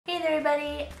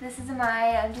everybody, this is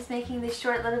Amai. I'm just making this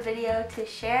short little video to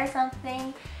share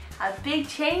something, a big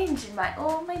change in my,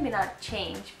 oh maybe not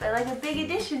change, but like a big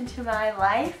addition to my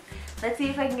life. Let's see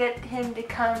if I can get him to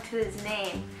come to his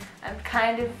name. I've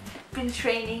kind of been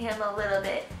training him a little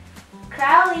bit.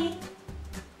 Crowley!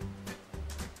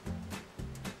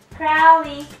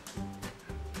 Crowley!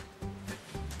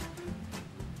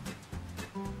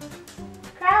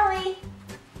 Crowley!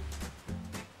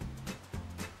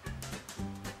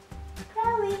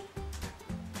 Crowley!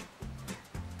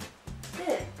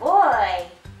 Good boy!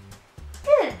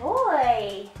 Good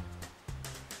boy!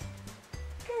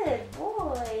 Good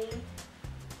boy!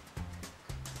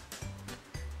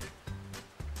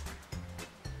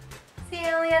 See,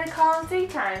 I only had to call him 3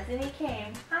 times and he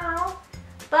came. Oh,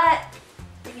 but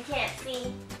if you can't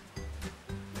see,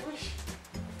 whoosh,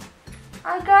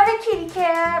 I got a kitty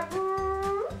cat.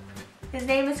 His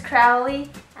name is Crowley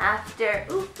after,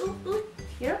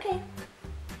 you're okay.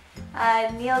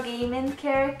 Neil Gaiman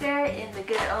character in the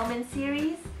Good Omen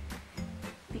series,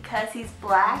 because he's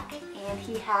black and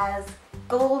he has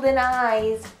golden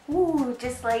eyes. Ooh,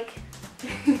 just like,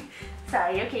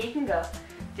 sorry, okay, you can go.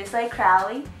 Just like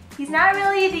Crowley. He's not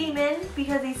really a demon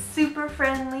because he's super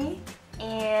friendly,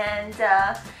 and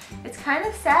it's kind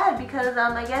of sad because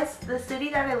I guess the city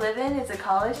that I live in is a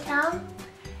college town,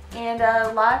 and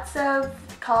lots of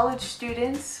college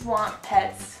students want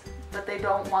pets, but they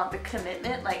don't want the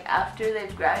commitment like after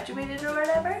they've graduated or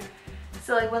whatever.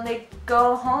 So like when they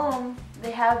go home,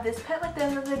 they have this pet with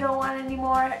them that they don't want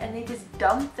anymore, and they just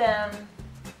dump them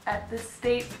at the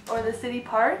state or the city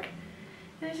park.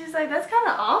 And it's just like, that's kind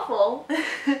of awful.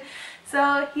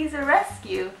 So he's a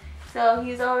rescue. So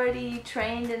he's already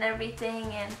trained and everything,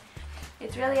 and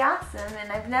it's really awesome.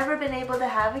 And I've never been able to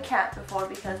have a cat before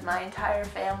because my entire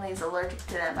family is allergic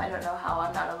to them. I don't know how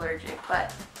I'm not allergic,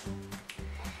 but...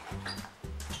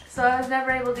 So I was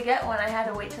never able to get one. I had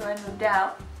to wait till I moved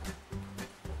out.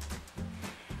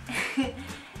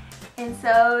 And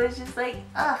so it's just like,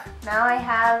 now I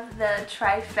have the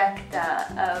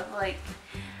trifecta of like,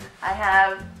 I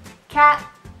have cat,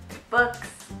 books,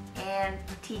 and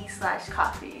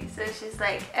tea/coffee. So it's just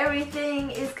like everything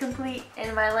is complete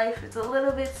in my life. It's a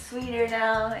little bit sweeter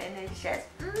now, and it's just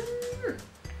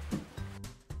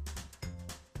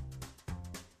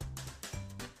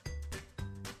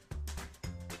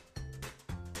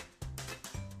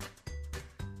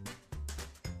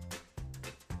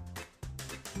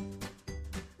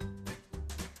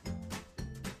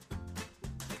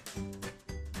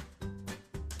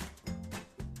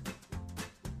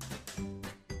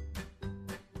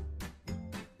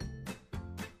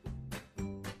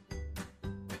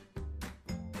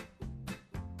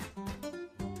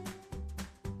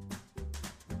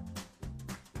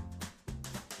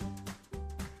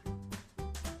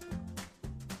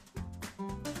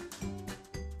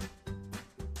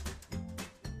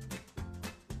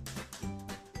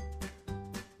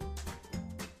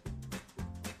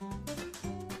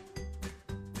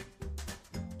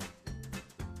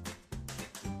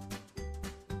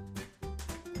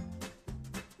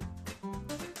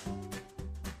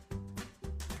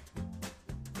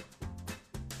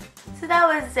So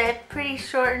that was it, pretty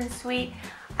short and sweet.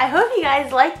 I hope you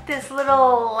guys liked this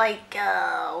little, like,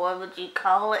 what would you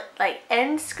call it, like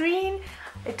end screen.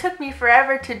 It took me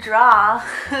forever to draw.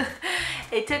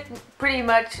 It took pretty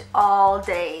much all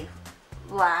day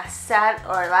last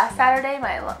Saturday,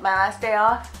 my last day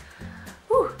off.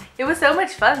 Whew, it was so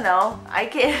much fun though. I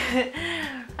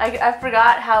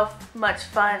forgot how much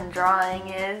fun drawing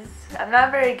is. I'm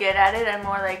not very good at it. I'm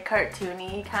more like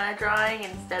cartoony kind of drawing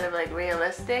instead of like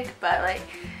realistic, but like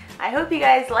I hope you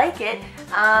guys like it.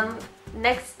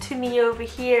 Next to me over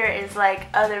here is like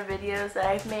other videos that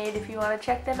I've made if you want to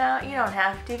check them out. You don't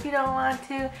have to if you don't want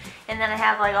to. And then I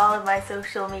have like all of my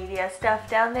social media stuff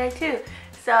down there too.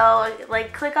 So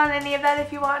like click on any of that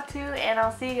if you want to, and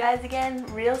I'll see you guys again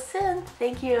real soon.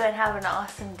 Thank you and have an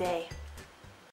awesome day.